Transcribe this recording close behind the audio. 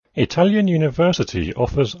Italian University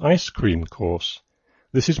offers ice cream course.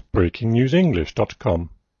 This is breakingnewsenglish.com.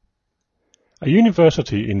 A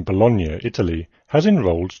university in Bologna, Italy, has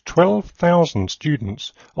enrolled 12,000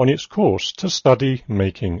 students on its course to study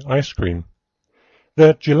making ice cream.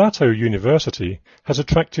 The Gelato University has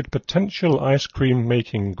attracted potential ice cream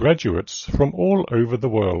making graduates from all over the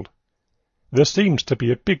world. There seems to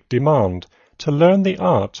be a big demand to learn the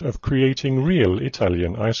art of creating real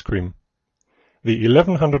Italian ice cream. The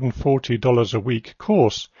 $1,140 a week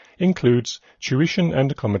course includes tuition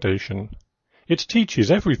and accommodation. It teaches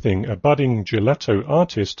everything a budding gelato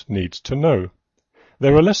artist needs to know.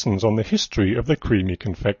 There are lessons on the history of the creamy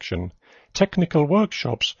confection, technical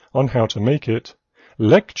workshops on how to make it,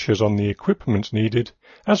 lectures on the equipment needed,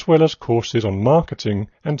 as well as courses on marketing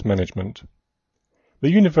and management. The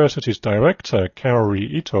university's director,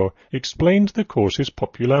 Kaori Ito, explained the course's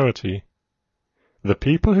popularity. The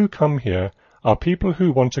people who come here are people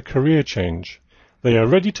who want a career change. They are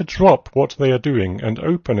ready to drop what they are doing and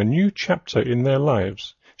open a new chapter in their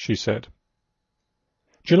lives, she said.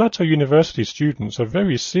 Gelato University students are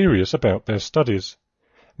very serious about their studies.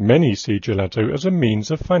 Many see gelato as a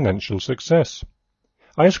means of financial success.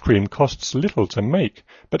 Ice cream costs little to make,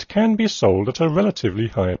 but can be sold at a relatively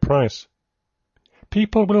high price.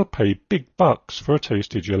 People will pay big bucks for a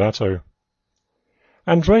tasty gelato.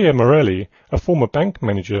 Andrea Morelli, a former bank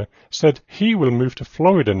manager, said he will move to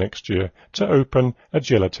Florida next year to open a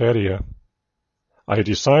gelateria. I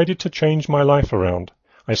decided to change my life around.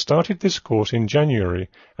 I started this course in January,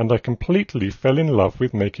 and I completely fell in love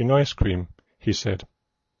with making ice cream, he said.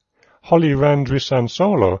 Holly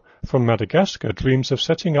Randrisansolo from Madagascar dreams of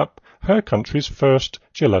setting up her country's first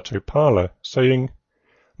gelato parlor, saying,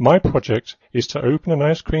 "My project is to open an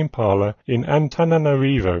ice cream parlor in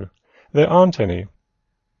Antananarivo. There aren't any."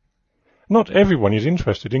 Not everyone is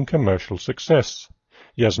interested in commercial success.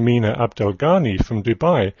 Yasmina Abdelghani from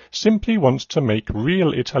Dubai simply wants to make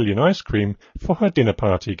real Italian ice cream for her dinner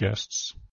party guests.